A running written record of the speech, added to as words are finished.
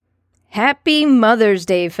Happy Mother's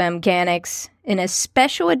Day, Femcanics! In a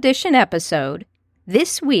special edition episode,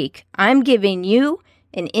 this week I'm giving you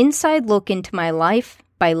an inside look into my life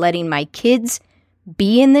by letting my kids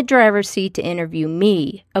be in the driver's seat to interview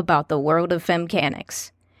me about the world of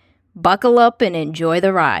Femcanics. Buckle up and enjoy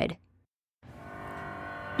the ride.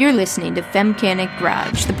 You're listening to Femcanic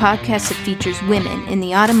Garage, the podcast that features women in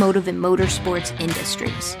the automotive and motorsports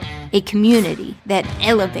industries. A community that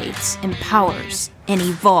elevates, empowers, and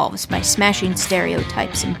evolves by smashing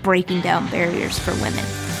stereotypes and breaking down barriers for women.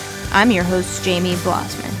 I'm your host, Jamie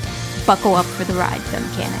Blossman. Buckle up for the ride,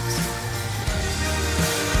 Femcanics.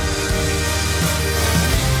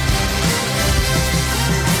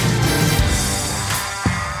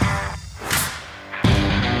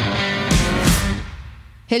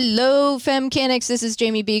 Hello, Femcanics. This is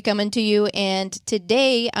Jamie B coming to you, and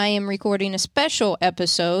today I am recording a special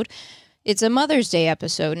episode. It's a Mother's Day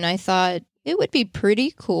episode, and I thought it would be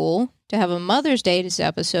pretty cool to have a Mother's Day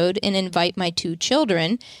episode and invite my two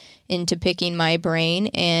children into picking my brain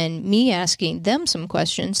and me asking them some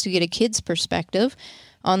questions to get a kid's perspective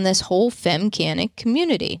on this whole Femcanic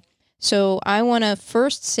community. So I want to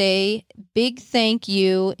first say big thank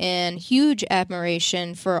you and huge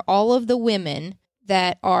admiration for all of the women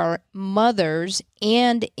that are mothers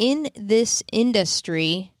and in this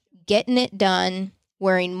industry, getting it done,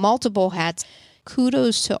 wearing multiple hats.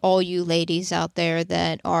 Kudos to all you ladies out there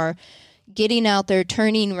that are getting out there,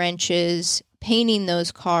 turning wrenches, painting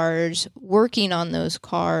those cars, working on those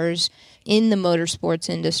cars in the motorsports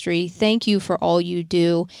industry. Thank you for all you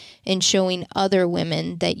do and showing other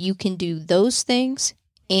women that you can do those things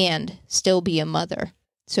and still be a mother.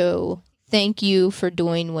 So thank you for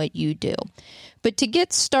doing what you do. But to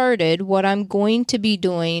get started, what I'm going to be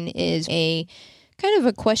doing is a kind of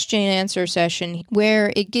a question and answer session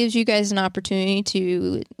where it gives you guys an opportunity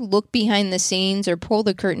to look behind the scenes or pull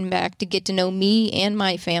the curtain back to get to know me and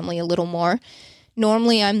my family a little more.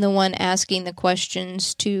 Normally, I'm the one asking the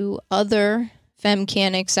questions to other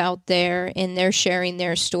Femcanics out there, and they're sharing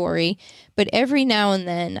their story. But every now and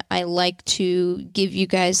then, I like to give you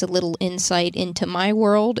guys a little insight into my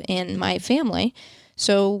world and my family.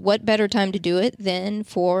 So what better time to do it than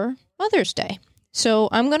for Mother's Day? So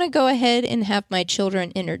I'm going to go ahead and have my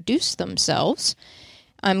children introduce themselves.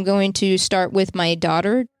 I'm going to start with my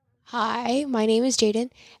daughter. Hi, my name is Jaden.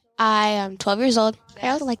 I am 12 years old. I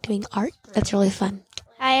also like doing art. That's really fun.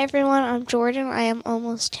 Hi, everyone. I'm Jordan. I am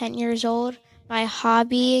almost 10 years old. My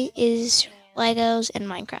hobby is Legos and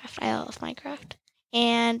Minecraft. I love Minecraft.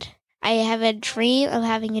 And I have a dream of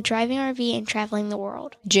having a driving RV and traveling the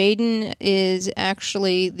world. Jaden is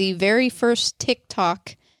actually the very first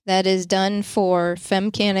TikTok that is done for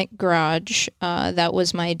Femcanic Garage. That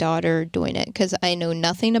was my daughter doing it because I know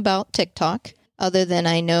nothing about TikTok other than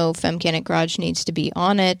I know Femcanic Garage needs to be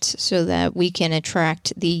on it so that we can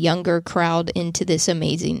attract the younger crowd into this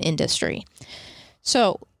amazing industry.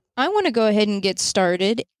 So I want to go ahead and get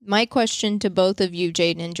started. My question to both of you,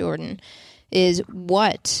 Jaden and Jordan, is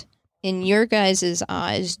what, in your guys'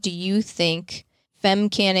 eyes, do you think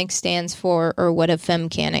Femcanic stands for, or what a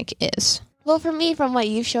Femcanic is? Well, for me, from what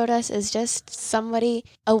you've showed us, is just somebody,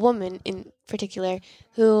 a woman in particular,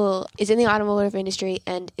 who is in the automotive industry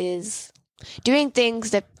and is doing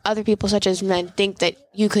things that other people, such as men, think that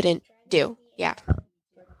you couldn't do. Yeah.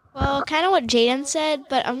 Well, kind of what Jaden said,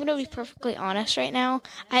 but I'm going to be perfectly honest right now.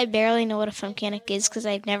 I barely know what a Femcanic is because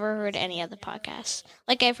I've never heard any other podcasts.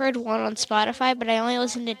 Like, I've heard one on Spotify, but I only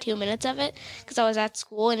listened to 2 minutes of it because I was at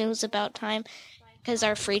school and it was about time because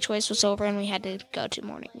our free choice was over and we had to go to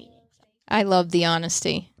morning meetings. I love the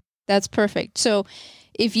honesty. That's perfect. So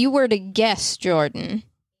if you were to guess, Jordan,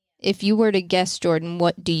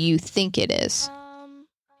 what do you think it is?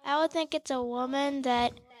 I would think it's a woman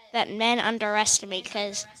that men underestimate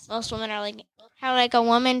because most women are like, how like a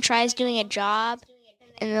woman tries doing a job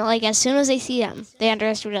and like as soon as they see them, they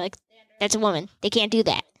underestimate like, that's a woman. They can't do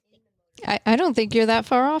that. I don't think you're that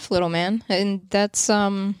far off, little man. And that's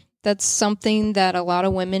something that a lot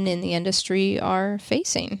of women in the industry are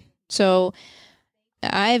facing. So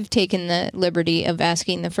I've taken the liberty of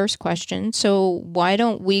asking the first question. So why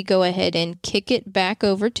don't we go ahead and kick it back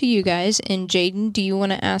over to you guys? And Jaden, do you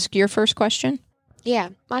want to ask your first question?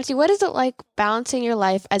 Yeah. Monty, what is it like balancing your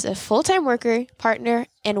life as a full-time worker, partner,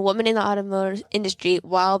 and woman in the automotive industry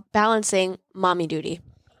while balancing mommy duty?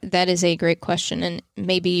 That is a great question. And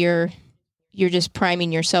maybe you're just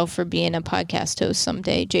priming yourself for being a podcast host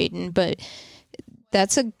someday, Jaden. But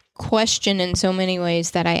that's a question in so many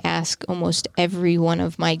ways that I ask almost every one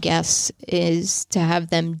of my guests, is to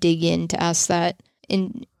have them dig in to ask that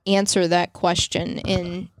and answer that question.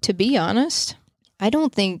 And to be honest, I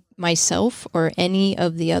don't think myself or any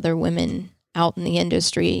of the other women out in the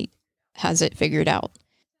industry has it figured out.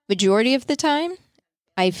 Majority of the time,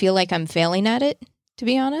 I feel like I'm failing at it, to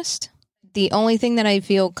be honest. The only thing that I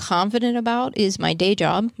feel confident about is my day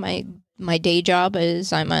job. My day job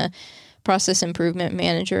is I'm a process improvement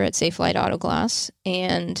manager at Safelite Auto Glass,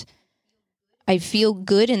 and I feel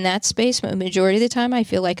good in that space. But majority of the time, I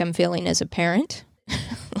feel like I'm failing as a parent.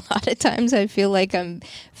 A lot of times, I feel like I'm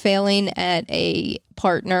failing at a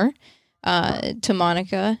partner to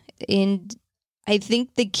Monica. And I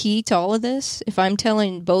think the key to all of this, if I'm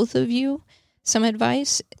telling both of you some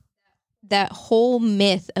advice, that whole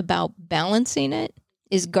myth about balancing it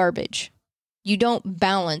is garbage. You don't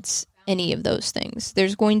balance any of those things.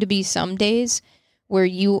 There's going to be some days where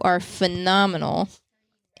you are phenomenal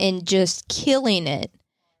and just killing it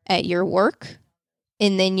at your work,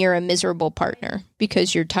 and then you're a miserable partner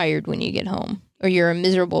because you're tired when you get home, or you're a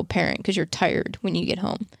miserable parent because you're tired when you get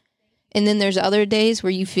home. And then there's other days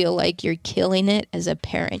where you feel like you're killing it as a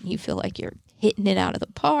parent. You feel like you're hitting it out of the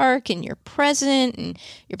park, and you're present, and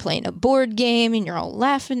you're playing a board game, and you're all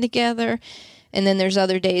laughing together. And then there's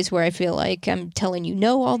other days where I feel like I'm telling you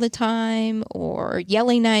no all the time, or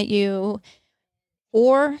yelling at you.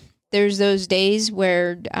 Or there's those days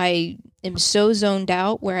where I am so zoned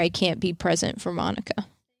out where I can't be present for Monica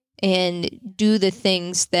and do the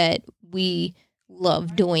things that we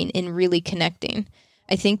love doing and really connecting.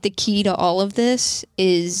 I think the key to all of this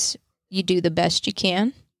is you do the best you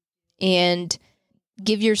can and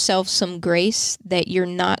give yourself some grace that you're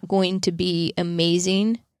not going to be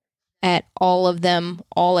amazing at all of them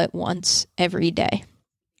all at once every day.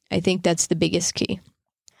 I think that's the biggest key.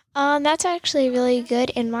 That's actually really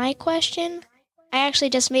good. And my question, I actually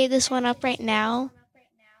just made this one up right now,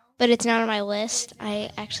 but it's not on my list. I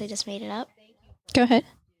actually just made it up. Go ahead.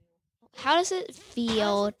 How does it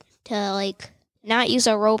feel to, not use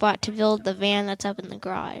a robot to build the van that's up in the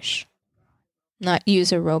garage? Not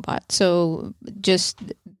use a robot. So just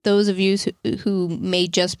those of you who may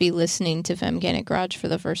just be listening to Femcanic Garage for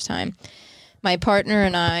the first time, my partner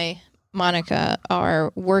and I, Monica,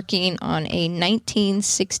 are working on a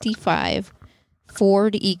 1965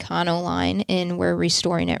 Ford Econoline, and we're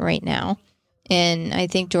restoring it right now. And I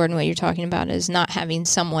think, Jordan, what you're talking about is not having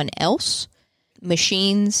someone else,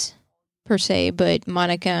 machines per se, but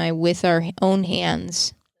Monica and I with our own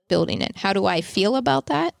hands building it. How do I feel about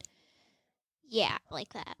that? Yeah,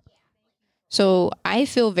 like that. So I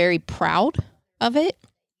feel very proud of it,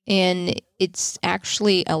 and it's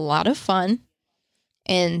actually a lot of fun.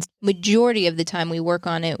 And majority of the time we work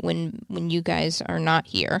on it when you guys are not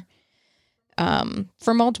here,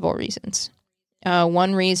 for multiple reasons.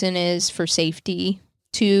 One reason is for safety.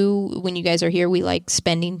 Two, when you guys are here, we like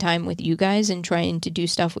spending time with you guys and trying to do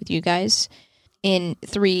stuff with you guys. And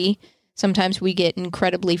three, sometimes we get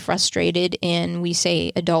incredibly frustrated and we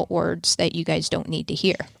say adult words that you guys don't need to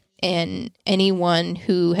hear. And anyone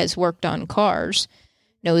who has worked on cars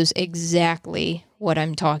knows exactly what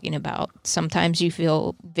I'm talking about. Sometimes you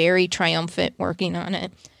feel very triumphant working on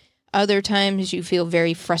it. Other times you feel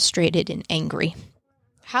very frustrated and angry.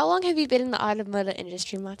 How long have you been in the automotive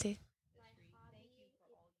industry, Monty?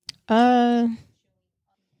 Well,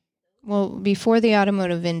 before the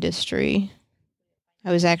automotive industry,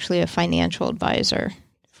 I was actually a financial advisor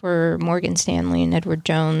for Morgan Stanley and Edward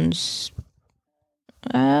Jones.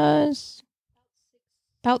 About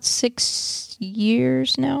 6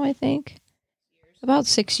 years now, I think. About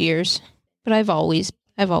 6 years. But I've always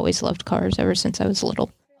loved cars ever since I was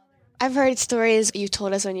little. I've heard stories you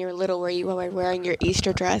told us when you were little where you were wearing your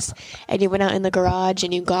Easter dress and you went out in the garage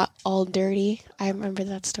and you got all dirty. I remember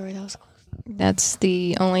that story. That was cool. That's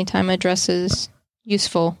the only time a dress is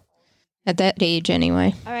useful. At that age,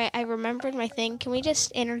 anyway. All right, I remembered my thing. Can we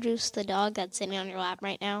just introduce the dog that's sitting on your lap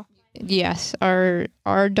right now? Yes, our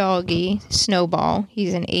doggy, Snowball,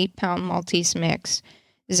 he's an 8-pound Maltese mix,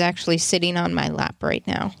 is actually sitting on my lap right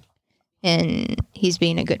now. And he's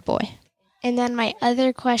being a good boy. And then my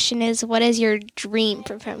other question is, what is your dream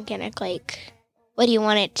for Femcanic? What do you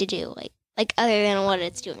want it to do? Like other than what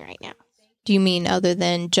it's doing right now? Do you mean other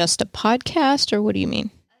than just a podcast, or what do you mean?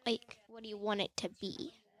 What do you want it to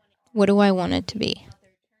be? What do I want it to be?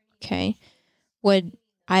 Okay. What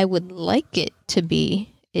I would like it to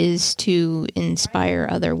be is to inspire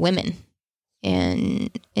other women. And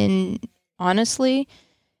honestly,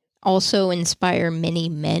 also inspire many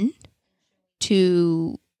men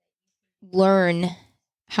to learn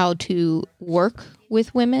how to work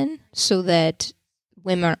with women so that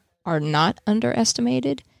women are not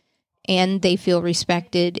underestimated and they feel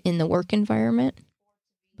respected in the work environment,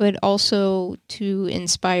 but also to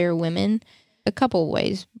inspire women a couple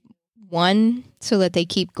ways. one, so that they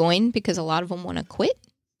keep going because a lot of them want to quit.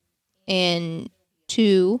 And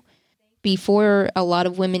two, before a lot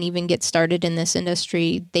of women even get started in this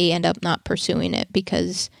industry, they end up not pursuing it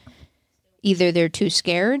because either they're too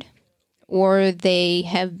scared or they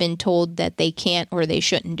have been told that they can't or they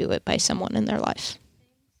shouldn't do it by someone in their life.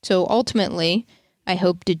 So ultimately, I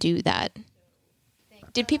hope to do that.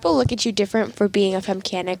 Did people look at you different for being a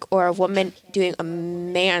femcanic or a woman doing a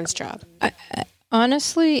man's job?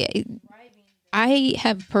 Honestly, I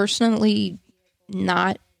have personally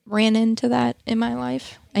not ran into that in my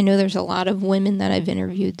life. I know there's a lot of women that I've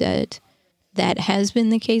interviewed that has been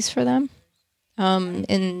the case for them.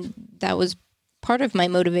 And that was part of my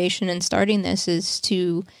motivation in starting this, is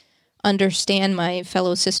to understand my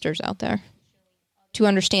fellow sisters out there, to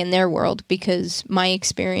understand their world, because my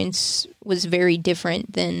experience was very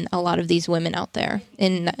different than a lot of these women out there.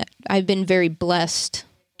 And I've been very blessed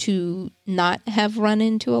to not have run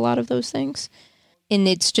into a lot of those things. And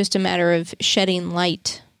it's just a matter of shedding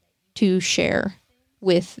light to share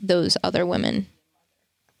with those other women.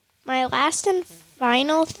 My last and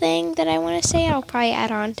final thing that I want to say, I'll probably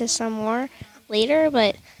add on to some more later,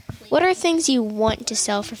 but what are things you want to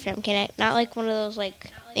sell for FemConnect? Not like one of those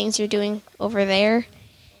like things you're doing over there.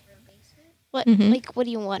 What what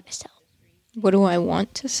do you want to sell? What do I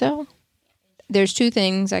want to sell? There's two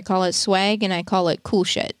things. I call it swag and I call it cool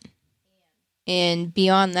shit. And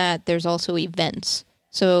beyond that, there's also events.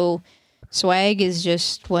 So swag is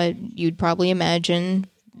just what you'd probably imagine,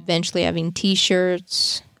 eventually having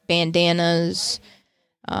t-shirts, bandanas,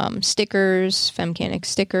 stickers, FemCanic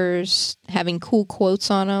stickers, having cool quotes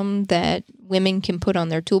on them that women can put on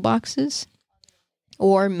their toolboxes,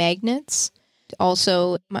 or magnets.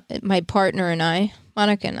 Also, my partner and I,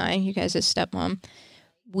 Monica and I, you guys as stepmom,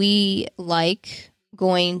 we like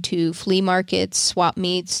going to flea markets, swap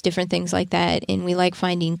meets, different things like that, and we like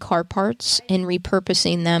finding car parts and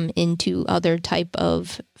repurposing them into other type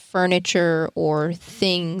of furniture or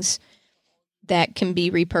things that can be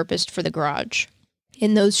repurposed for the garage.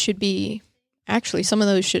 And those should be, some of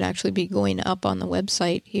those should actually be going up on the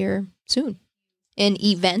website here soon. And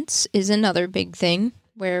events is another big thing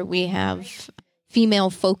where we have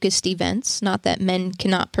female-focused events. Not that men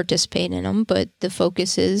cannot participate in them, but the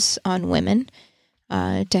focus is on women,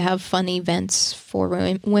 to have fun events for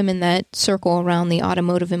women that circle around the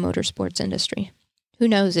automotive and motorsports industry. Who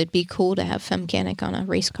knows, it'd be cool to have FemCanic on a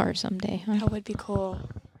race car someday. Huh? That would be cool.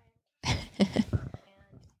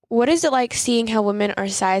 What is it like seeing how women are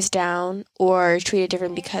sized down or treated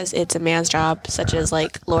different because it's a man's job, such as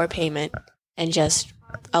like lower payment and just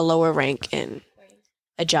a lower rank in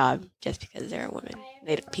a job just because they're a woman?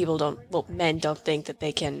 Men don't think that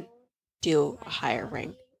they can do a higher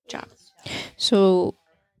rank job. So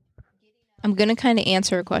I'm going to kind of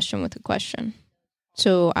answer a question with a question.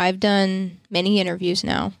 So I've done many interviews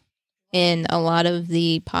now, and a lot of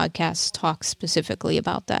the podcasts talk specifically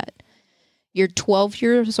about that. You're 12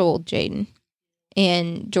 years old, Jaden,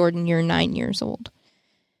 and Jordan, you're 9 years old.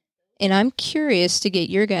 And I'm curious to get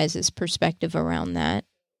your guys' perspective around that.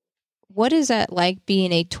 What is that like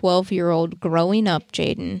being a 12-year-old growing up,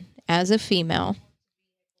 Jaden, as a female?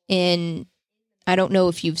 And I don't know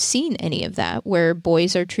if you've seen any of that, where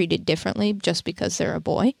boys are treated differently just because they're a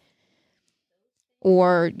boy,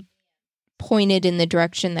 or pointed in the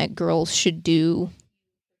direction that girls should do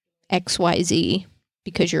XYZ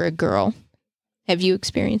because you're a girl. Have you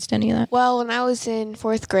experienced any of that? Well, when I was in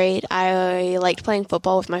 4th grade, I liked playing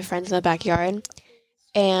football with my friends in the backyard.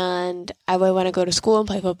 And I would want to go to school and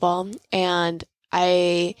play football. And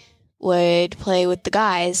I would play with the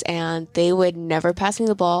guys, and they would never pass me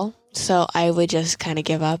the ball. So I would just kind of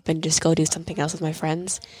give up and just go do something else with my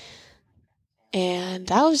friends. And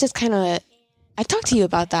that was just kind of... I talked to you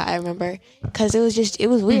about that, I remember. Because it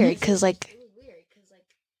was weird. Because, like,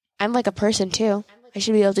 I'm like a person, too. I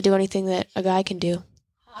should be able to do anything that a guy can do.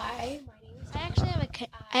 I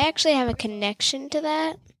actually have a connection to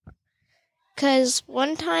that. Because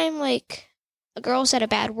one time, like, a girl said a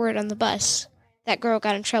bad word on the bus. That girl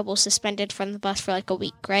got in trouble, suspended from the bus for, like, a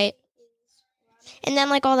week, right? And then,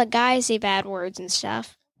 like, all the guys say bad words and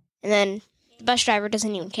stuff. And then the bus driver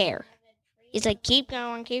doesn't even care. He's like, keep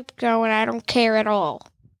going, I don't care at all.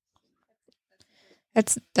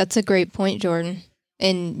 That's a great point, Jordan.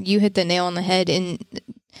 And you hit the nail on the head. And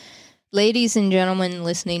ladies and gentlemen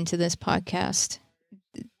listening to this podcast,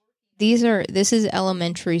 this is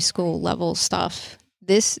elementary school level stuff.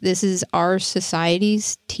 This is our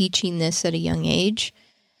society's teaching this at a young age.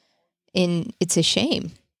 And it's a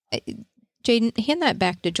shame. Jaden, hand that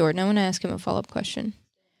back to Jordan. I want to ask him a follow-up question.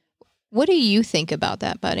 What do you think about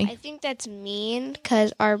that, buddy? I think that's mean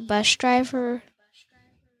because our bus driver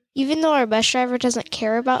Even though our bus driver doesn't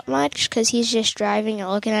care about much because he's just driving and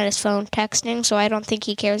looking at his phone texting, so I don't think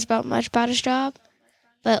he cares about much about his job.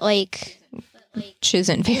 But, like... Which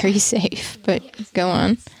isn't very safe, but go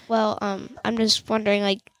on. Well, I'm just wondering,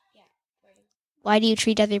 like, why do you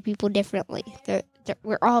treat other people differently?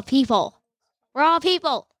 We're all people. We're all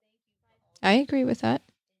people. I agree with that.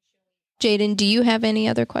 Jaden, do you have any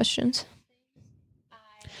other questions?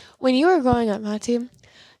 When you were growing up, Matthew,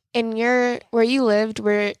 where you lived,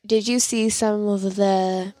 did you see some of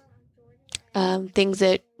the things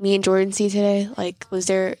that me and Jordan see today? Like, was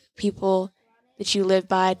there people that you lived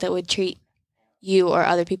by that would treat you or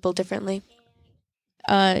other people differently?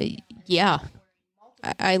 Yeah.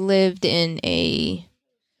 I lived in a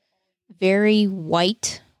very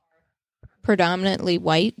white, predominantly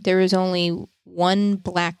white. There was only one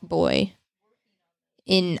black boy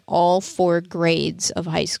in all 4 grades of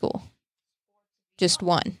high school. Just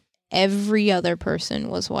one. Every other person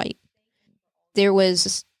was white. There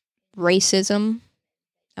was racism,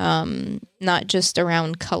 not just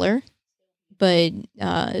around color, but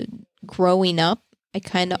growing up, I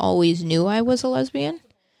kind of always knew I was a lesbian,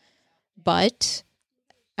 but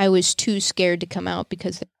I was too scared to come out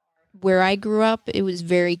because where I grew up, it was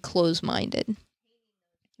very close-minded,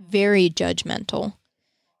 very judgmental,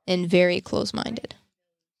 and very close-minded.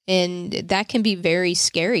 And that can be very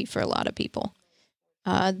scary for a lot of people.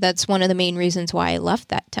 That's one of the main reasons why I left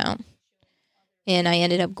that town. And I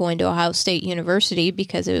ended up going to Ohio State University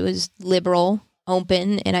because it was liberal,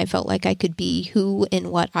 open, and I felt like I could be who and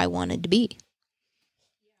what I wanted to be.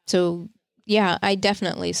 So, yeah, I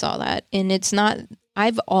definitely saw that. And it's not,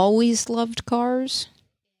 I've always loved cars.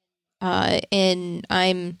 And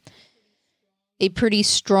I'm a pretty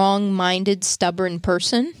strong-minded, stubborn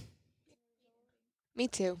person. Me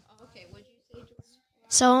too.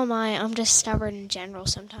 So am I. I'm just stubborn in general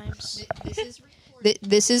sometimes.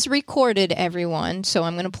 This is recorded, everyone, so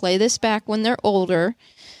I'm going to play this back when they're older.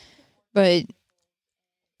 But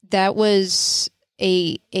that was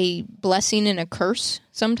a blessing and a curse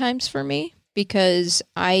sometimes for me because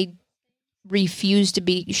I refused to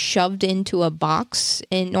be shoved into a box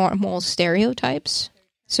in normal stereotypes.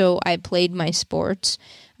 So I played my sports.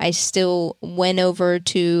 I still went over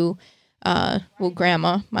to,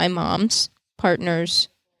 Grandma, my mom's partner's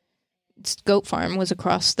goat farm was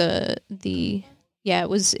across it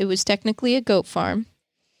was technically a goat farm,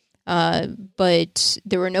 but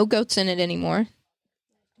there were no goats in it anymore.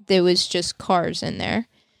 There was just cars in there,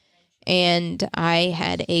 and I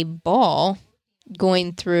had a ball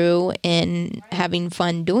going through and having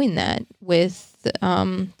fun doing that with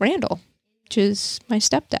Randall, which is my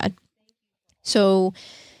stepdad. So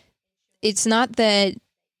it's not that,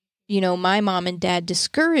 my mom and dad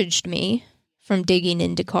discouraged me from digging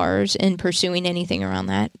into cars and pursuing anything around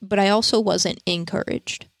that, but I also wasn't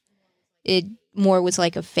encouraged. It more was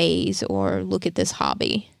like a phase or look at this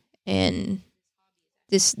hobby. And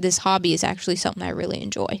this hobby is actually something I really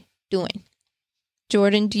enjoy doing.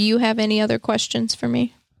 Jordan, do you have any other questions for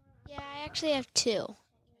me? Yeah, I actually have 2.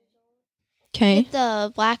 Okay. Did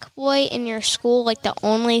the black boy in your school, like the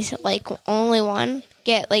only one,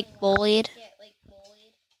 get bullied?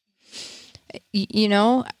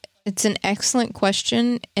 It's an excellent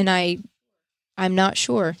question, and I'm not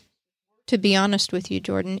sure, to be honest with you,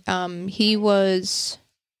 Jordan. He was,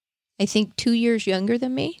 I think, 2 years younger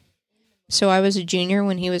than me. So I was a junior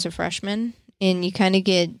when he was a freshman, and you kind of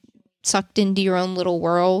get sucked into your own little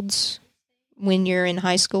worlds when you're in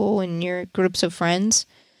high school and your groups of friends.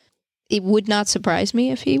 It would not surprise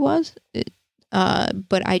me if he was,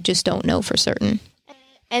 but I just don't know for certain.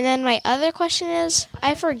 And then my other question is,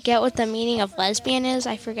 I forget what the meaning of lesbian is.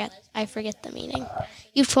 I forget the meaning.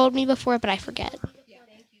 You've told me before, but I forget.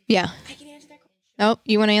 Yeah. Oh,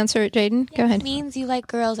 you want to answer it, Jaden? Go ahead. It means you like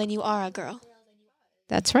girls and you are a girl.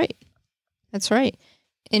 That's right. That's right.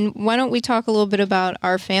 And why don't we talk a little bit about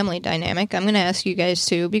our family dynamic? I'm going to ask you guys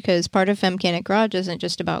too, because part of Femcanic Garage isn't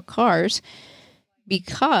just about cars,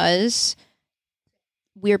 because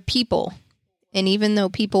we're people. And even though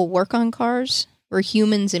people work on cars, we're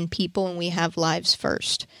humans and people, and we have lives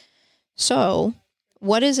first. So,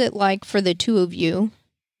 what is it like for the two of you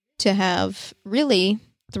to have really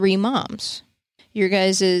 3 moms? Your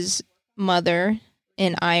guys' mother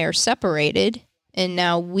and I are separated, and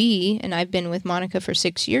now and I've been with Monica for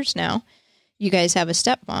 6 years now. You guys have a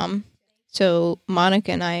stepmom, so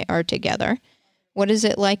Monica and I are together. What is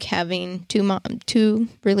it like having 3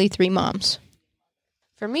 moms?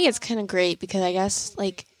 For me, it's kind of great because I guess,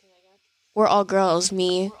 we're all girls,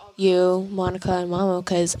 me, you, Monica, and Mama,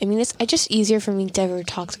 because, it's just easier for me to ever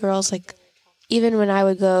talk to girls, even when I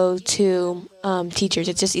would go to teachers,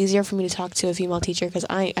 it's just easier for me to talk to a female teacher because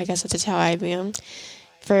I guess that's just how I am.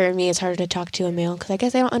 For me, it's harder to talk to a male because I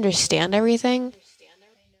guess they don't understand everything.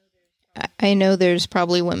 I know there's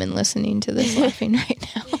probably women listening to this laughing right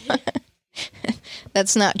now.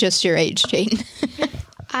 That's not just your age, Jaden.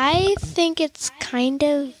 I think it's kind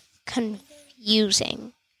of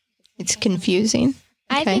confusing. It's confusing.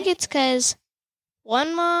 I Okay. think it's because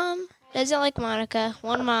one mom doesn't like Monica,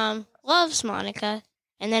 one mom loves Monica,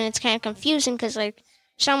 and then it's kind of confusing because, like,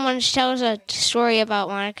 someone tells a story about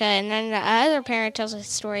Monica, and then the other parent tells a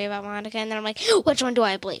story about Monica, and then I'm like, which one do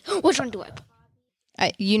I believe? Which one do I believe?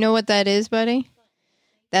 You know what that is, buddy?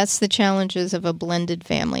 That's the challenges of a blended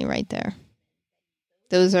family right there.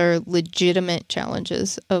 Those are legitimate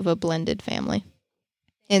challenges of a blended family.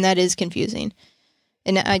 And that is confusing.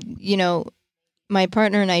 And my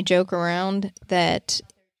partner and I joke around that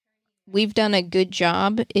we've done a good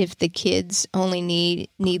job if the kids only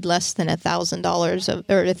need less than $1,000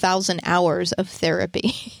 or 1,000 hours of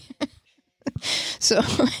therapy. So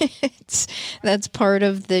that's part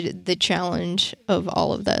of the challenge of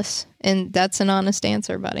all of this. And that's an honest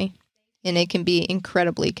answer, buddy. And it can be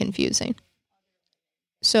incredibly confusing.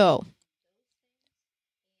 So,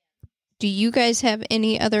 do you guys have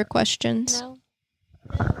any other questions? No.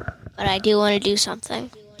 But I do want to do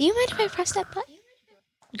something. Do you mind if I press that button?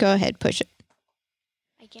 Go ahead, push it.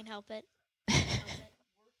 I can't help it.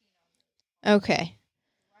 Okay.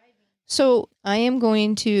 So, I am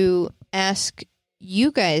going to ask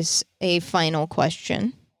you guys a final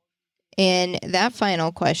question. And that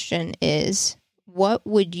final question is, what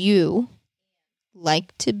would you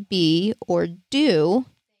like to be or do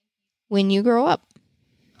when you grow up?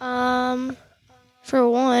 For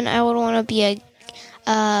one, I would want to be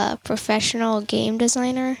a professional game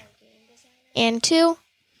designer. And two,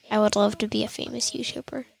 I would love to be a famous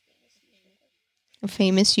YouTuber. A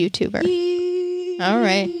famous YouTuber. All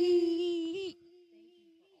right.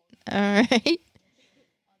 All right.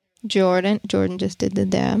 Jordan just did the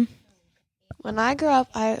dab. When I grow up,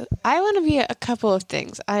 I want to be a couple of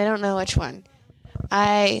things. I don't know which one.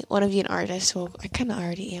 I want to be an artist. Well, I kind of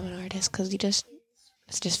already am an artist because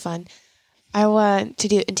it's just fun. I want to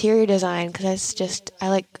do interior design because I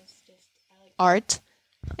like art,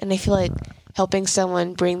 and I feel like helping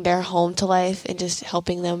someone bring their home to life and just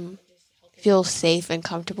helping them feel safe and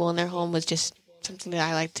comfortable in their home was just something that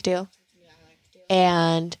I like to do.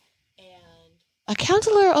 And a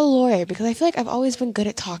counselor or a lawyer because I feel like I've always been good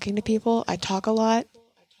at talking to people. I talk a lot.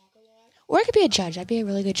 Or I could be a judge. That'd be a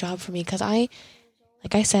really good job for me because like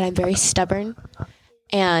I said, I'm very stubborn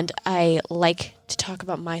and I like to talk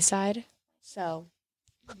about my side. So,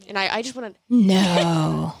 and I just want to...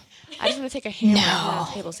 No. I just want to take a hammer on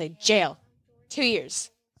the table and say, jail, 2 years.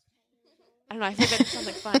 I don't know. I think that sounds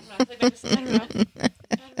like fun.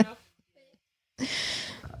 I don't know.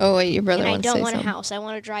 Oh, wait, your brother And I wants to don't say want something. a house. I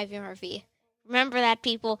want to drive an RV. Remember that,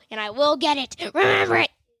 people, and I will get it. Remember it.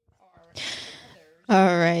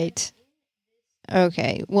 All right.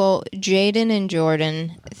 Okay. Well, Jaden and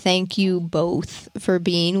Jordan, thank you both for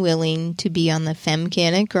being willing to be on the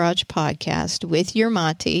Femcanic Garage podcast with your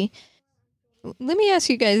Mati. Let me ask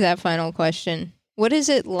you guys that final question. What is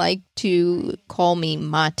it like to call me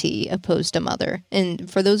Mati opposed to mother?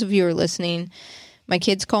 And for those of you who are listening, my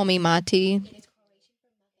kids call me Mati.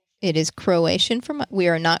 It is Croatian. We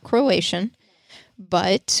are not Croatian.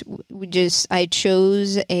 But I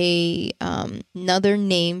chose another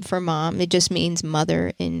name for mom. It just means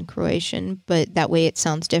mother in Croatian, but that way it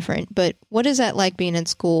sounds different. But what is that like being in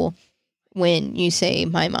school when you say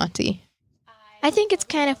my Mati? I think it's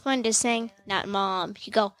kind of fun to sing, not mom.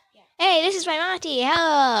 You go, hey, this is my Mati.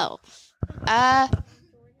 Hello.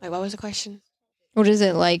 Wait, what was the question? What is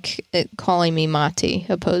it like calling me Mati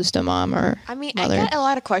opposed to mom or I mean, mother? I got a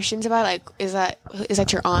lot of questions about like, is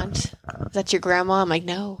that your aunt? Is that your grandma? I'm like,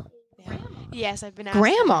 no. Yeah. Yes, I've been asked.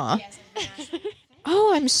 Grandma? Yes.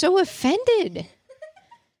 Oh, I'm so offended.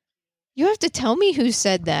 You have to tell me who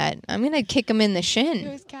said that. I'm going to kick him in the It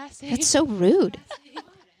shin. was Cassie. That's so rude.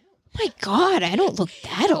 My God, I don't look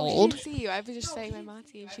that She old. didn't see you. I was just saying my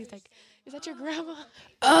Monty, and she's like, is that your grandma?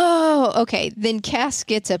 Oh, okay. Then Cass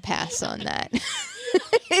gets a pass on that.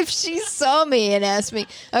 If she saw me and asked me,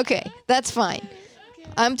 okay, that's fine.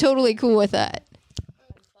 I'm totally cool with that.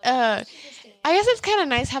 I guess it's kind of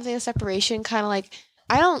nice having a separation. Kind of like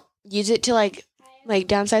I don't use it to like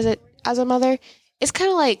downsize it as a mother. It's kind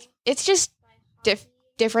of like it's just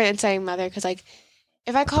different than saying mother because like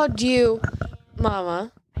if I called you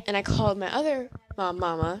mama and I called my other mom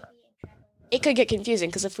mama, it could get confusing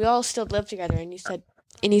because if we all still lived together and you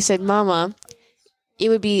said mama, it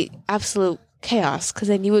would be absolute chaos, because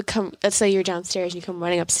then you would come, let's say you're downstairs and you come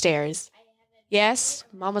running upstairs. Yes,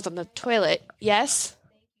 Mom was on the toilet. Yes.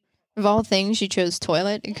 Of all things, you chose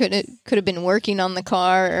toilet. It could have been working on the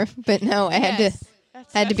car, but no, I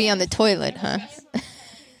had to be on the toilet, huh?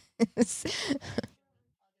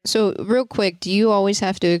 So, real quick, do you always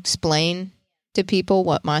have to explain to people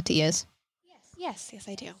what Mati is? Yes,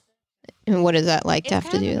 I do. And what is that like to It's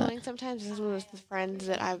have to kind of do annoying that? sometimes, with the friends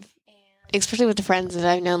that especially with the friends that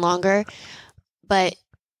I've known longer. But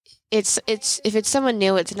it's if it's someone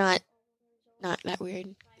new, it's not that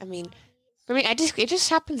weird. I mean, for me, it just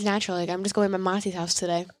happens naturally. Like, I'm just going to my Mati's house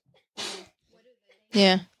today.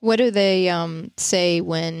 Yeah. What do they say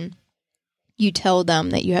when you tell them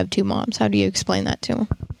that you have two moms? How do you explain that to them?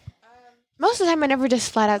 Most of the time, I never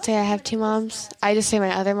just flat out say I have two moms. I just say my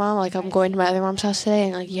other mom. Like, I'm going to my other mom's house today,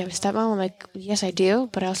 and like, you have a stepmom? I'm like, yes, I do,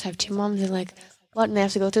 but I also have two moms. And like, what? And they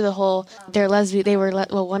have to go through the whole. They're lesbian.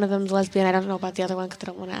 One of them's lesbian. I don't know about the other one because I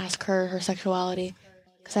don't want to ask her sexuality,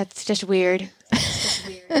 because that's just weird.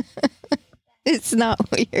 It's not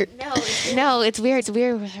weird. No, it's weird. It's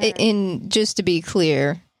weird with her. And just to be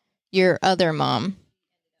clear, your other mom,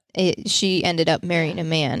 she ended up marrying a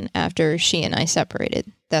man after she and I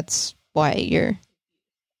separated. That's why you're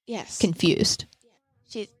confused.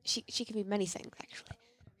 She can be many things, actually.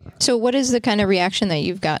 So what is the kind of reaction that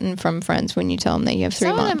you've gotten from friends when you tell them that you have three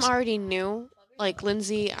Some moms? of them already knew. Like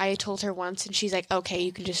Lindsay, I told her once, and she's like, "Okay,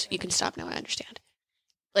 you can stop now. I understand."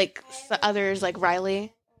 Like the others, like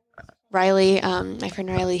Riley, my friend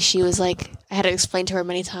Riley, she was like, I had to explain to her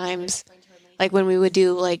many times, like when we would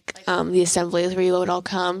do like the assemblies where you would all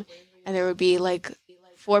come, and there would be like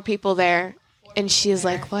 4 people there, and she was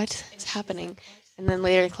like, "What is happening?" And then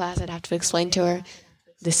later in class, I'd have to explain to her,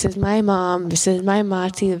 "This is my mom. This is my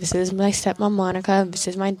Mati. This is my stepmom Monica. This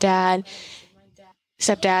is my dad,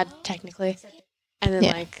 stepdad technically." And then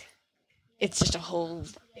like, it's just a whole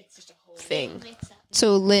thing.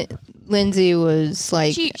 So Lindsay was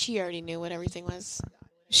like, She already knew what everything was.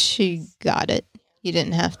 she got it. You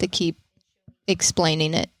didn't have to keep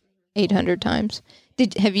explaining it 800 times.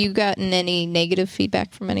 Have you gotten any negative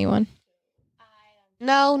feedback from anyone?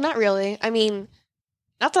 No, not really. I mean,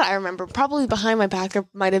 not that I remember. Probably behind my back there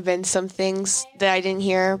might have been some things that I didn't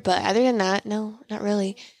hear, but other than that, no, not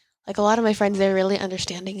really. Like a lot of my friends, they're really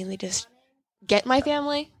understanding and they just get my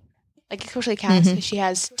family. Like especially Cass, because she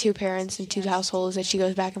has 2 parents and 2 households that she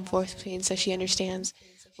goes back and forth between, so she understands.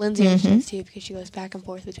 Lindsay understands too because she goes back and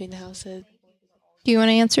forth between the houses. Do you want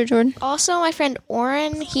to answer, Jordan? Also, my friend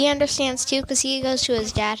Oren, he understands too because he goes to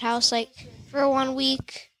his dad's house like for 1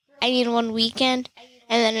 week. I mean 1 weekend,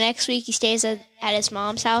 and then the next week he stays at his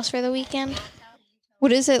mom's house for the weekend.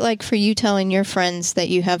 What is it like for you telling your friends that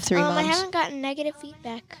you have 3 moms? I haven't gotten negative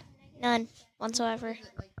feedback. None whatsoever.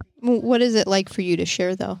 What is it like for you to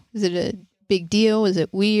share, though? Is it a big deal? Is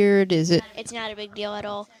it weird? Is it... It's not a big deal at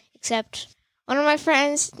all, except one of my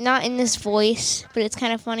friends, not in this voice, but it's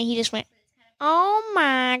kind of funny, he just went, "Oh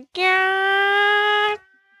my God."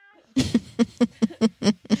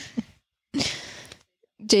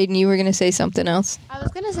 Jaden, you were going to say something else? I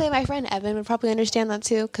was going to say my friend Evan would probably understand that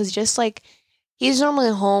too, because just like, he's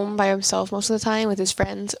normally home by himself most of the time with his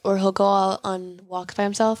friends, or he'll go out on walks by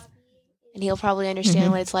himself, and he'll probably understand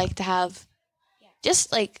what it's like to have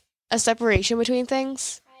just like a separation between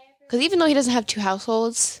things. Because even though he doesn't have 2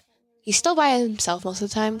 households, he's still by himself most of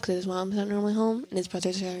the time because his mom's not normally home and his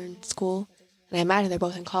brothers are in school. And I imagine they're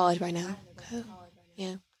both in college by now. So,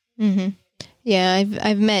 yeah. Yeah,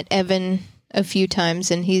 I've met Evan a few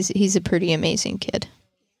times, and he's a pretty amazing kid.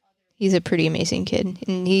 He's a pretty amazing kid,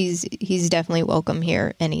 and he's definitely welcome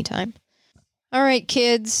here anytime. All right,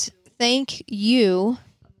 kids, thank you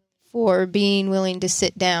for being willing to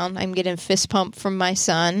sit down. I'm getting fist pump from my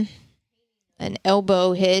son, an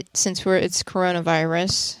elbow hit since it's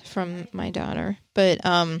coronavirus from my daughter. But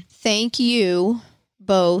thank you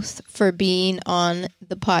both for being on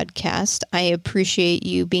the podcast. I appreciate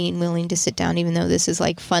you being willing to sit down, even though this is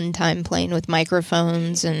like fun time playing with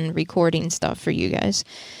microphones and recording stuff for you guys.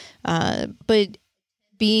 But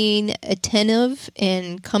being attentive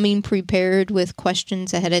and coming prepared with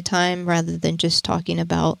questions ahead of time rather than just talking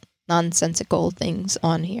about nonsensical things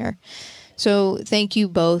on here. So thank you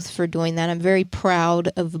both for doing that. I'm very proud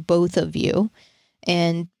of both of you.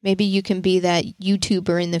 And maybe you can be that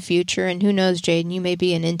YouTuber in the future. And who knows, Jaden, you may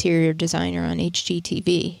be an interior designer on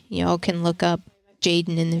HGTV. Y'all can look up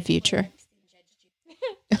Jaden in the future.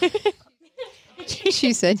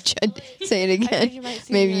 She said, say it again. You might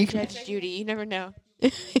see Maybe me you on can. Judge Judy. You never know.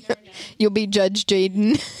 You'll be Judge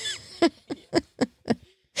Jaden.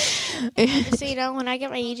 Just so you know, when I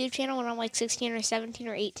get my YouTube channel when I'm like 16 or 17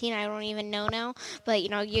 or 18, I don't even know now. But, you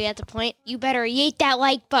know, you get the point. You better yeet that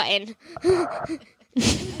like button.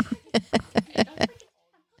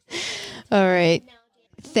 All right.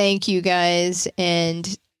 Thank you, guys.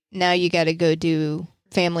 And now you got to go do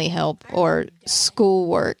family help or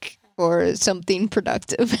schoolwork or something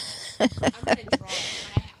productive.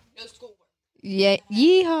 Yeah,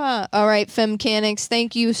 yeehaw! All right, Femcanics,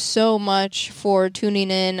 thank you so much for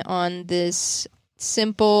tuning in on this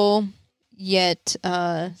simple yet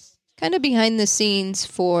kind of behind the scenes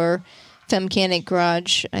for Femcanic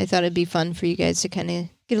Garage. I thought it'd be fun for you guys to kind of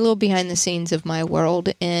get a little behind the scenes of my world,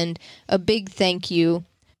 and a big thank you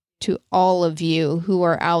to all of you who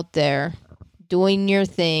are out there doing your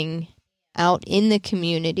thing out in the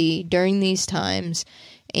community during these times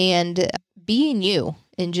and being you.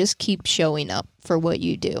 And just keep showing up for what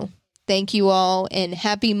you do. Thank you all, and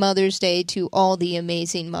happy Mother's Day to all the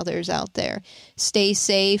amazing mothers out there. Stay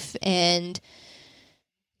safe, and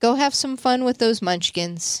go have some fun with those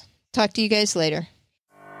munchkins. Talk to you guys later.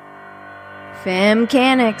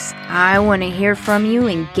 Femcanics, I want to hear from you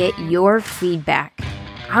and get your feedback.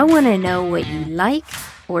 I want to know what you like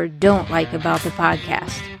or don't like about the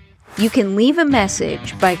podcast. You can leave a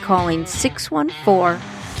message by calling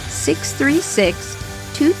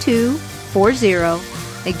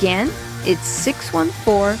 614-636-2240. Again, it's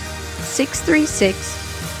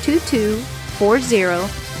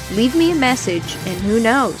 614-636-2240. Leave me a message, and who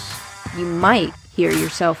knows, you might hear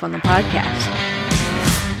yourself on the podcast.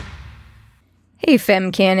 Hey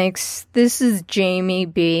Femcanics, this is Jamie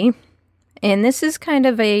B, and this is kind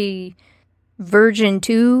of a version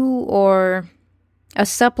 2 or a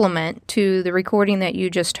supplement to the recording that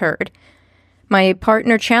you just heard. My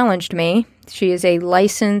partner challenged me. She is a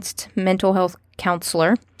licensed mental health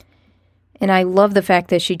counselor, and I love the fact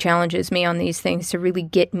that she challenges me on these things to really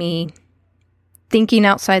get me thinking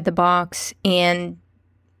outside the box and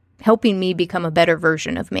helping me become a better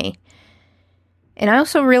version of me. And I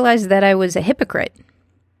also realized that I was a hypocrite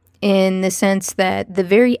in the sense that the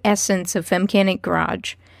very essence of Femcanic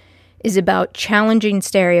Garage is about challenging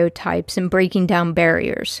stereotypes and breaking down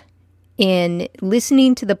barriers. In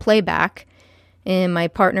listening to the playback, and my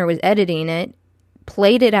partner was editing it,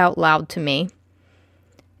 played it out loud to me,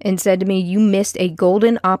 and said to me, "You missed a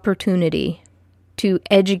golden opportunity to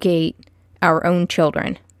educate our own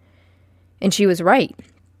children." And she was right.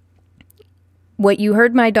 What you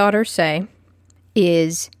heard my daughter say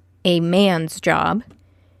is a man's job,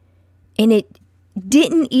 and it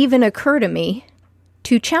didn't even occur to me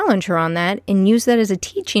to challenge her on that and use that as a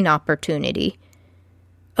teaching opportunity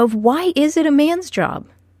of why is it a man's job?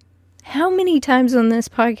 How many times on this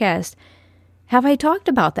podcast have I talked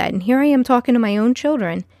about that? And here I am talking to my own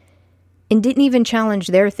children and didn't even challenge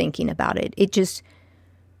their thinking about it. It just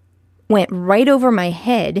went right over my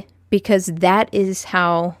head because that is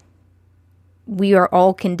how we are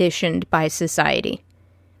all conditioned by society.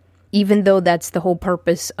 Even though that's the whole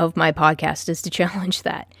purpose of my podcast is to challenge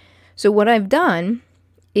that. So what I've done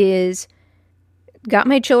is got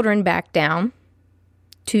my children back down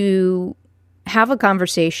to have a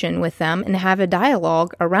conversation with them and have a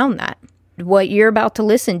dialogue around that. What you're about to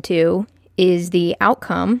listen to is the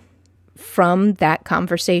outcome from that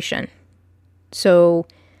conversation. So,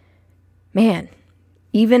 man,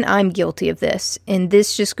 even I'm guilty of this. And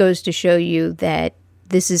this just goes to show you that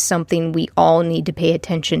this is something we all need to pay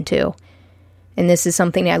attention to. And this is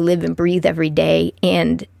something I live and breathe every day.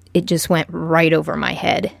 And it just went right over my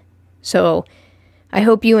head. So I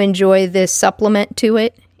hope you enjoy this supplement to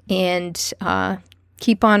it. And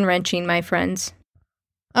keep on wrenching, my friends.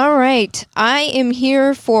 All right. I am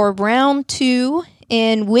here for round 2.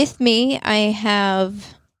 And with me, I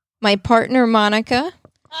have my partner, Monica.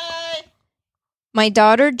 Hi. My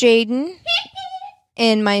daughter, Jaden.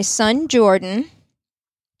 And my son, Jordan.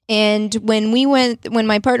 And when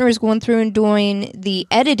my partner was going through and doing the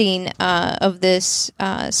editing of this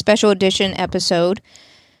special edition episode,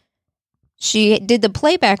 she did the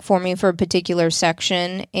playback for me for a particular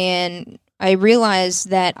section, and I realized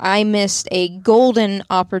that I missed a golden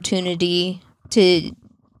opportunity to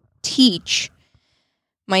teach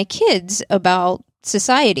my kids about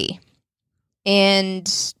society.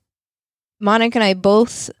 And Monica and I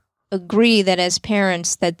both agree that as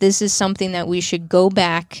parents that this is something that we should go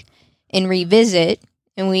back and revisit.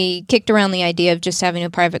 And we kicked around the idea of just having a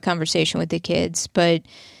private conversation with the kids, but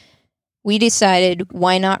we decided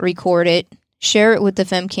why not record it, share it with the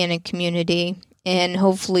Femcanic community, and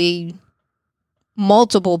hopefully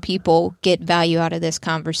multiple people get value out of this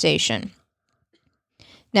conversation.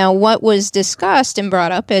 Now, what was discussed and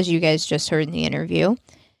brought up, as you guys just heard in the interview,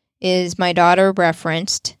 is my daughter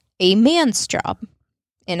referenced a man's job?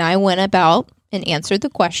 And I went about and answered the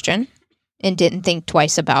question and didn't think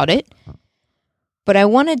twice about it. But I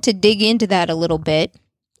wanted to dig into that a little bit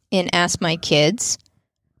and ask my kids,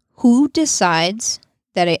 who decides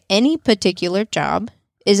that any particular job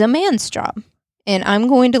is a man's job? And I'm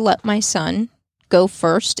going to let my son go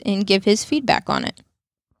first and give his feedback on it.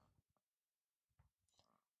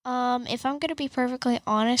 If I'm going to be perfectly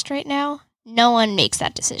honest right now, no one makes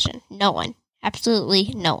that decision. No one.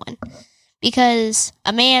 Absolutely no one. Because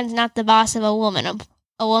a man's not the boss of a woman.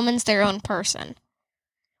 A woman's their own person.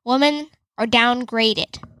 Women are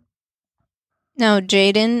downgraded. Now,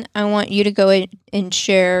 Jaden, I want you to go and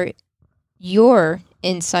share your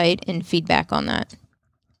insight and feedback on that.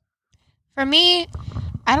 For me,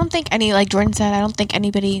 I don't think like Jordan said, I don't think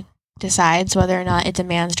anybody decides whether or not it's a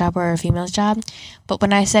man's job or a female's job. But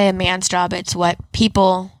when I say a man's job, it's what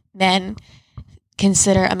men,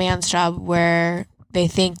 consider a man's job, where they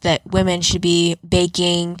think that women should be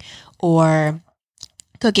baking or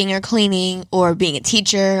cooking or cleaning or being a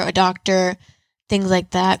teacher, a doctor, things like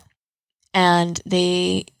that. And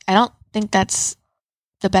I don't think that's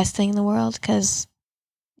the best thing in the world, because,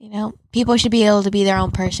 people should be able to be their own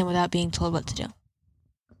person without being told what to do.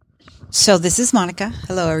 So this is Monica.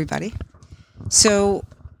 Hello, everybody. So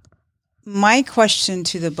my question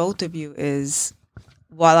to the both of you is,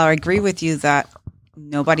 while I agree with you that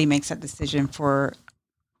nobody makes that decision for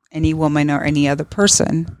any woman or any other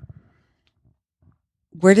person,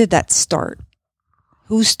 where did that start?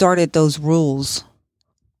 Who started those rules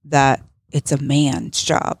that it's a man's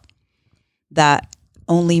job, that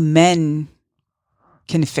only men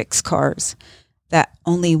can fix cars, that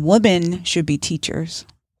only women should be teachers,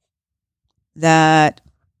 that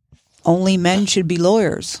only men should be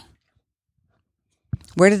lawyers?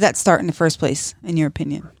 Where did that start in the first place, in your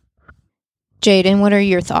opinion? Jaden, what are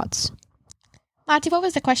your thoughts? Monty, what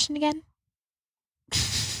was the question again?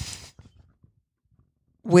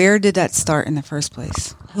 Where did that start in the first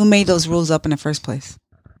place? Who made those rules up in the first place?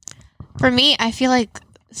 For me, I feel like,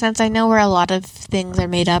 since I know where a lot of things are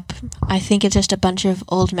made up, I think it's just a bunch of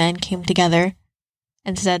old men came together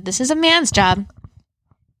and said, this is a man's job.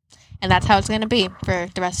 And that's how it's going to be for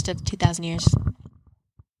the rest of 2,000 years.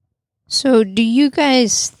 So do you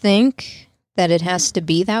guys think that it has to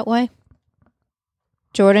be that way?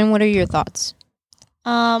 Jordan, what are your thoughts?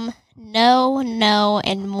 No,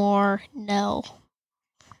 and more no.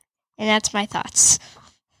 And that's my thoughts.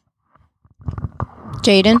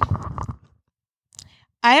 Jaden?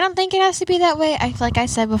 I don't think it has to be that way. Like I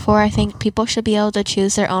said before, I think people should be able to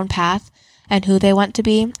choose their own path and who they want to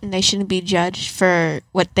be, and they shouldn't be judged for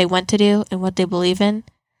what they want to do and what they believe in.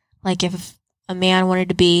 Like, if a man wanted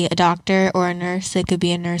to be a doctor or a nurse, they could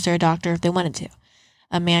be a nurse or a doctor if they wanted to.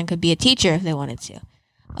 A man could be a teacher if they wanted to.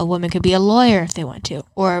 A woman could be a lawyer if they want to.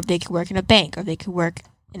 Or they could work in a bank, or they could work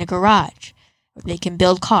in a garage. Or they can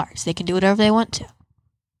build cars. They can do whatever they want to.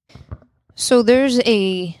 So there's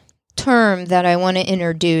a term that I want to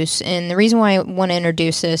introduce, and the reason why I want to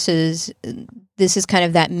introduce this is kind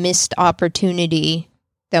of that missed opportunity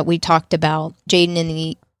that we talked about.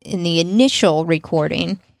 Jaden, in the initial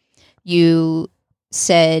recording, you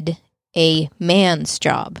said a man's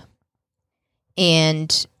job.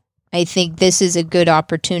 And I think this is a good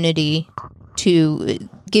opportunity to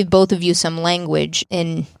give both of you some language,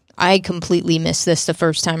 and I completely missed this the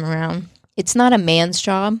first time around. It's not a man's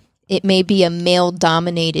job. It may be a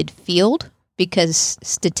male-dominated field, because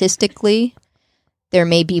statistically there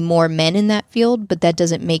may be more men in that field, but that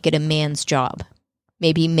doesn't make it a man's job.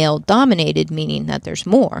 Maybe male-dominated, meaning that there's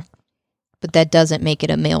more, but that doesn't make it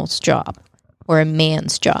a male's job or a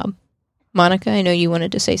man's job. Monica, I know you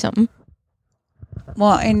wanted to say something.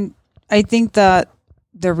 Well, and I think that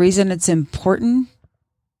the reason it's important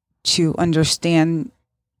to understand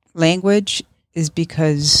language is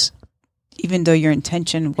because even though your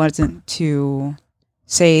intention wasn't to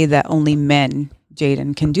say that only men,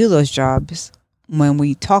 Jaden, can do those jobs, when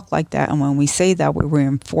we talk like that and when we say that, we're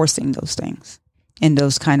reinforcing those things and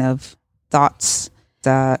those kind of thoughts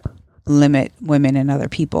that limit women and other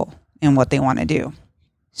people and what they want to do.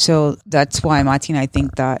 So that's why, Martina, I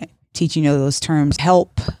think that teaching you those terms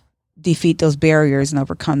help defeat those barriers and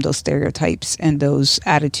overcome those stereotypes and those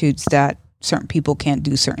attitudes that certain people can't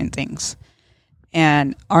do certain things.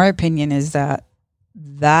 And our opinion is that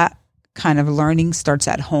that kind of learning starts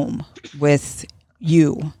at home with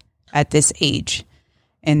you at this age.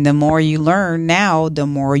 And the more you learn now, the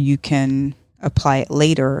more you can apply it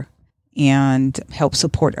later and help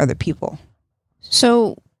support other people.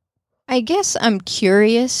 So I guess I'm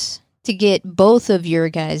curious to get both of your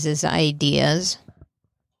guys' ideas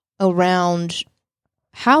around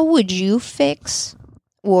how would you fix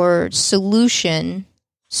or solution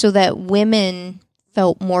so that women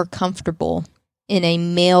felt more comfortable in a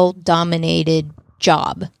male-dominated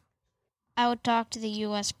job? I would talk to the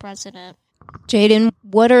U.S. president. Jaden,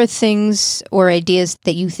 what are things or ideas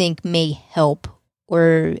that you think may help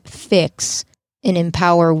or fix and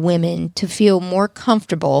empower women to feel more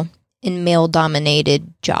comfortable in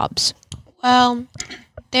male-dominated jobs? Well,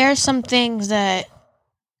 there are some things that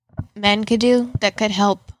men could do that could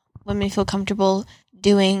help women feel comfortable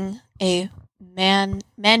doing a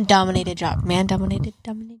man-dominated job. Male-dominated.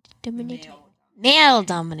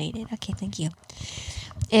 Okay, thank you.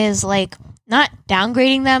 Is like not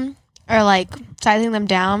downgrading them or like sizing them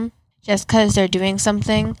down just because they're doing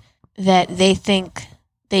something that they think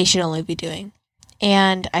they should only be doing.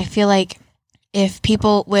 And I feel like if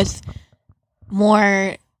people with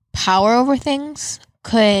more power over things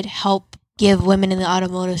could help give women in the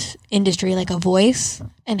automotive industry like a voice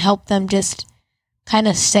and help them just kind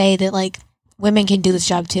of say that like women can do this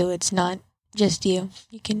job too. It's not just you.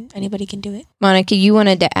 Anybody can do it. Monica, you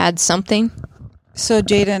wanted to add something? So,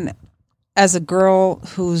 Jaden, as a girl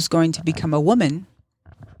who's going to become a woman,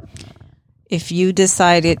 if you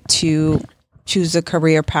decided to choose a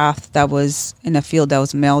career path that was in a field that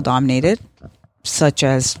was male-dominated, such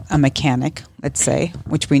as a mechanic, let's say,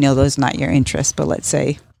 which we know those not your interest, but let's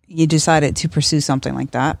say you decided to pursue something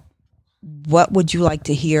like that, what would you like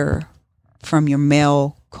to hear from your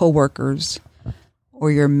male coworkers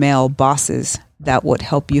or your male bosses that would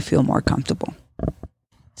help you feel more comfortable?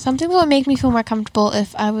 Something that would make me feel more comfortable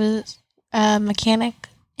if I was a mechanic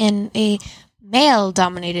in a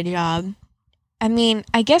male-dominated job. I mean,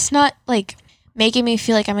 I guess not like making me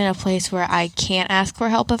feel like I'm in a place where I can't ask for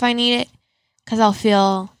help if I need it, because I'll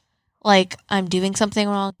feel like I'm doing something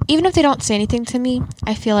wrong. Even if they don't say anything to me,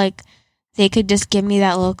 I feel like they could just give me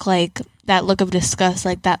that look, like that look of disgust,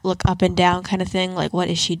 like that look up and down kind of thing, like what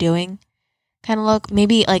is she doing kind of look.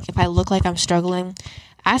 Maybe like if I look like I'm struggling,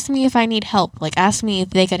 ask me if I need help. Like ask me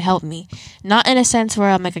if they could help me. Not in a sense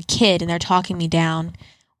where I'm like a kid and they're talking me down,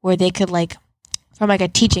 where they could like, from like a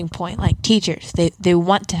teaching point, like teachers, they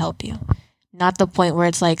want to help you. Not the point where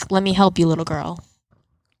it's like, let me help you, little girl.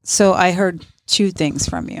 So I heard two things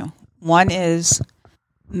from you. One is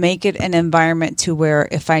make it an environment to where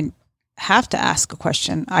if I have to ask a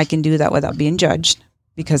question, I can do that without being judged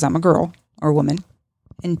because I'm a girl or woman.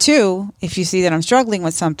 And two, if you see that I'm struggling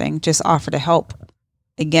with something, just offer to help,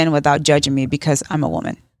 again, without judging me because I'm a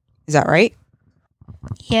woman. Is that right?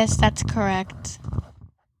 Yes, that's correct.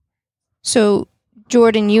 So,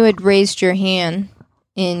 Jordan, you had raised your hand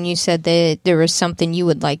and you said that there was something you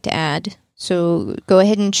would like to add. So go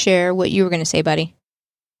ahead and share what you were going to say, buddy.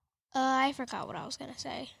 I forgot what I was going to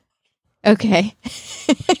say. Okay.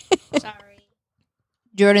 Sorry.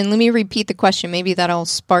 Jordan, let me repeat the question. Maybe that'll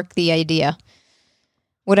spark the idea.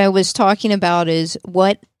 What I was talking about is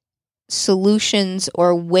what solutions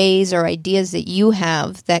or ways or ideas that you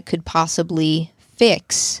have that could possibly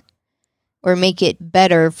fix or make it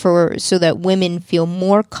better so that women feel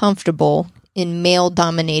more comfortable in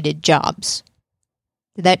male-dominated jobs.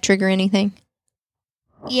 Did that trigger anything?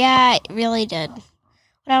 Yeah, it really did.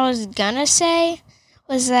 What I was gonna say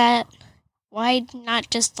was that why not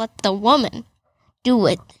just let the woman do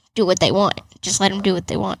what they want? Just let them do what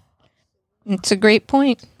they want. It's a great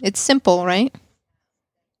point. It's simple, right?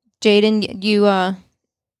 Jaden, you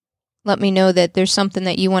let me know that there's something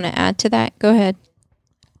that you want to add to that. Go ahead.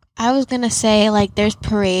 I was going to say, like, there's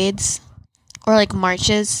parades or, like,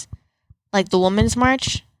 marches, like the Women's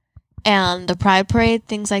March and the Pride Parade,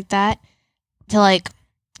 things like that, to, like,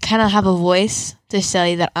 kind of have a voice to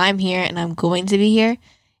say that I'm here and I'm going to be here.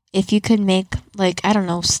 If you could make, like, I don't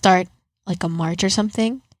know, start, like, a march or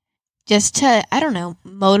something, just to, I don't know,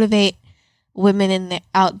 motivate women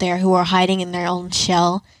out there who are hiding in their own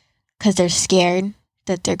shell because they're scared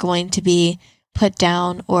that they're going to be put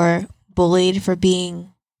down or bullied for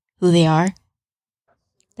being who they are.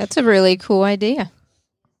 That's a really cool idea.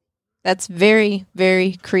 That's very,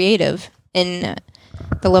 very creative. And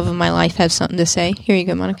the love of my life has something to say. Here you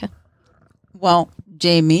go, Monica. Well,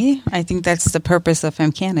 Jamie, I think that's the purpose of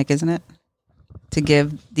Femcanic, isn't it? To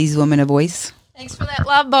give these women a voice. Thanks for that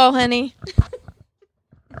love ball, honey.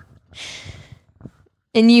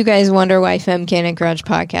 And you guys wonder why Femcanic Garage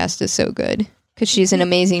Podcast is so good. Because she's an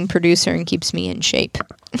amazing producer and keeps me in shape.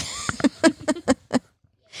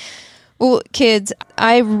 Well, kids,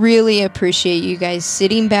 I really appreciate you guys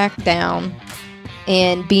sitting back down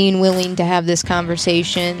and being willing to have this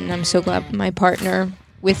conversation. I'm so glad my partner,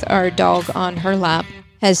 with our dog on her lap,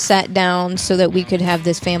 has sat down so that we could have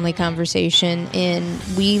this family conversation. And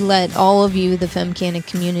we let all of you, the Femcanic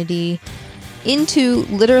community, into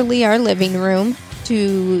literally our living room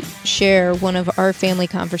to share one of our family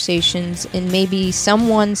conversations, and maybe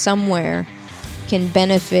someone somewhere can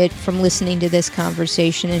benefit from listening to this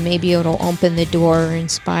conversation, and maybe it'll open the door or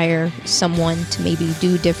inspire someone to maybe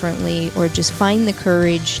do differently or just find the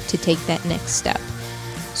courage to take that next step.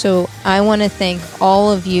 So I want to thank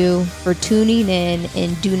all of you for tuning in,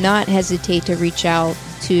 and do not hesitate to reach out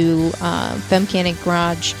to Femcanic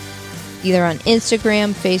Garage either on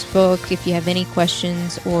Instagram, Facebook, if you have any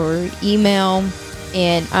questions, or email,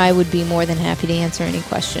 and I would be more than happy to answer any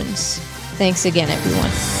questions. Thanks again,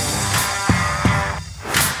 everyone.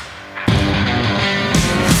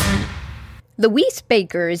 Louise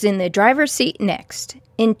Baker is in the driver's seat next.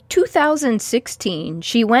 In 2016,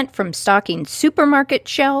 she went from stocking supermarket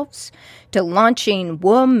shelves to launching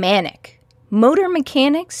Womanic, motor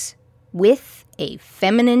mechanics with a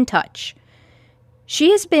feminine touch.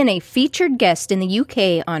 She has been a featured guest in the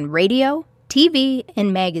UK on radio, TV,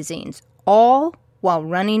 and magazines, all while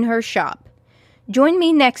running her shop. Join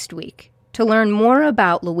me next week to learn more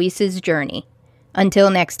about Louise's journey. Until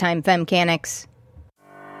next time, Femcanics.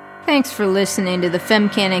 Thanks for listening to the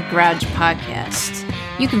Femcanic Garage podcast.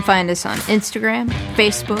 You can find us on Instagram,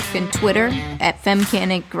 Facebook, and Twitter at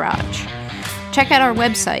Femcanic Garage. Check out our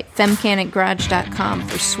website, femcanicgarage.com,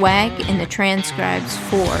 for swag and the transcribes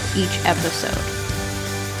for each episode.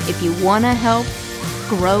 If you want to help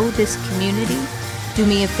grow this community, do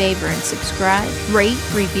me a favor and subscribe, rate,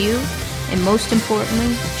 review, and most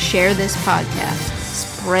importantly, share this podcast.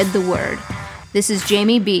 Spread the word. This is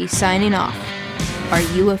Jamie B. signing off. Are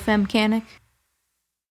you a Femcanic?